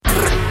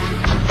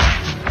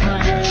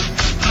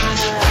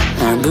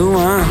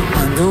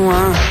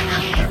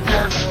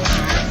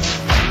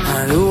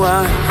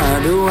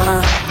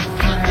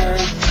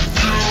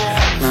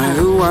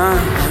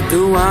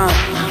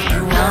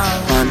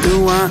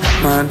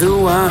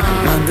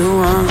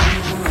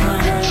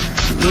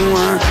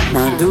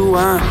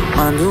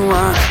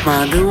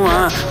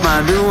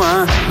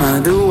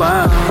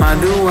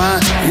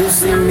You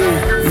see me,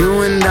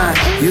 you and I,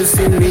 you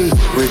see me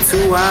with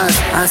two eyes.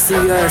 I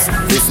see us,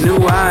 it's new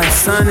eyes.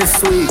 Sun is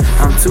sweet,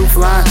 I'm too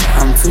fly,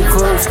 I'm too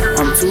close,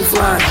 I'm too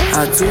fly.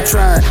 I too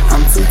tried,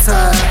 I'm too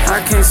tired.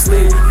 I can't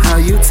sleep, how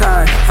you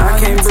tired? I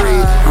can't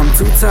breathe, I'm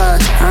too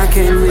tired. I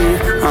can't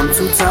leave, I'm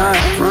too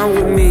tired. Run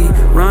with me,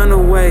 run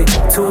away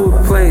to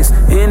a place,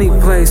 any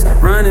place,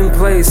 run in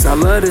place. I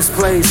love this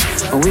place,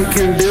 and we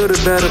can build a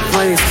better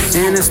place.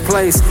 In this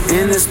place,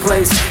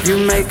 you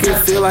make it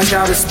feel like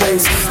outer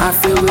space. I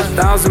feel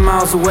 1,000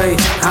 miles away.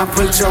 I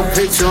put your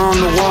picture on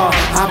the wall.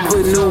 I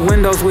put new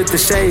windows with the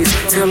shades,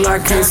 till I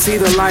can't see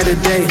the light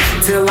of day,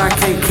 till I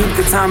can't keep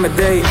the time of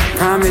day.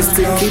 Promise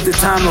to keep the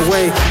time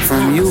away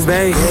from you,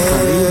 babe,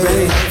 from you,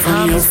 babe,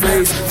 from your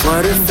face.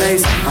 For the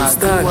face, I'm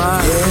stuck.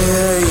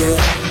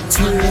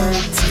 Too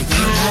late to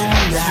get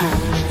undone.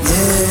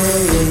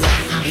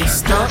 You're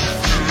stuck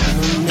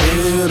in the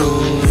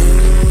middle.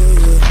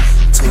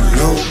 Too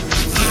low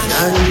to get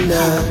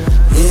undone.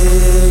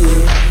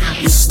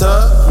 You're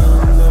stuck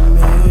in the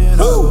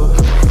middle.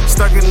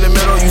 Stuck in the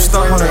middle, you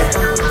stuck on it.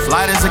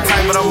 Light as a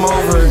kite, but I'm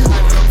over it.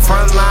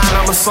 Front line,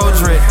 I'm a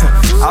soldier.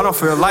 I don't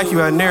feel like you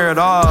are near at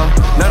all.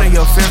 None of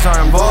your fears are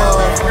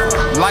involved.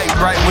 Light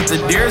bright with the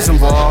deers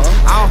involved.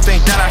 I don't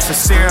think that I should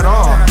stare at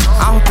all.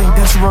 I don't think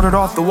that you wrote it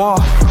off the wall.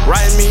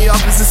 Writing me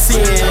up is a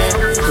sin,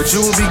 but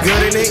you will be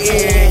good in the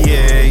end.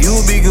 Yeah, you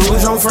will be good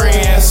with your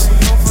friends.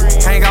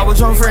 Hang out with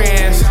your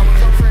friends.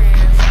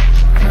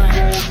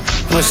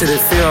 What should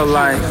it feel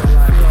like?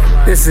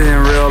 This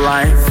isn't real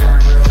life.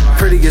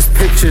 Prettiest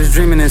pictures,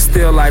 dreaming in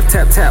still life.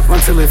 Tap, tap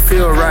until it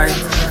feel right.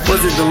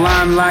 Was it the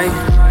limelight?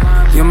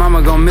 Your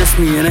mama gon' miss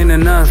me, it ain't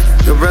enough.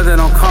 Your brother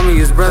don't call me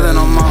his brother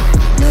no more.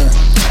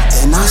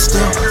 And I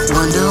still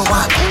wonder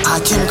why I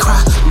can cry,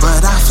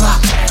 but I fly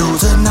through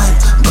the night.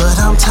 But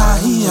I'm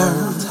tired,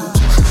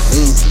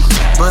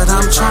 but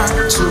I'm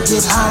trying to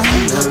get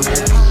higher.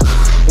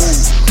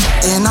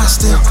 And I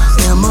still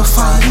am a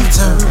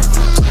fighter.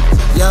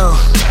 Yo,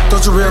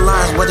 don't you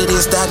realize what it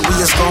is that we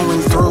is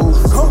going through?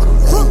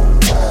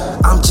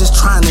 I'm just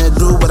trying to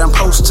do what I'm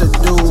supposed to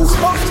do.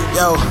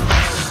 Yo,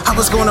 I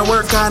was going to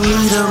work, I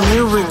need a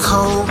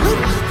miracle.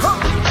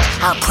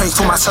 I pray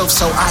for myself,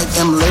 so I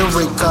am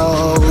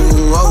lyrical.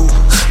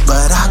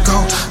 But I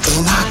go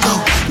and I go,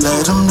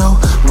 let them know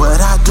what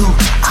I do.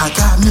 I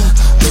got me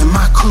and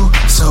my crew,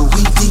 so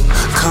we deep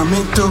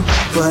coming through.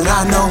 But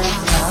I know,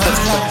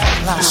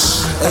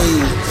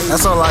 hey,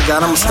 that's all I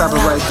got. I'ma stop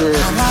it right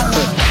there.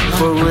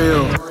 For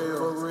real.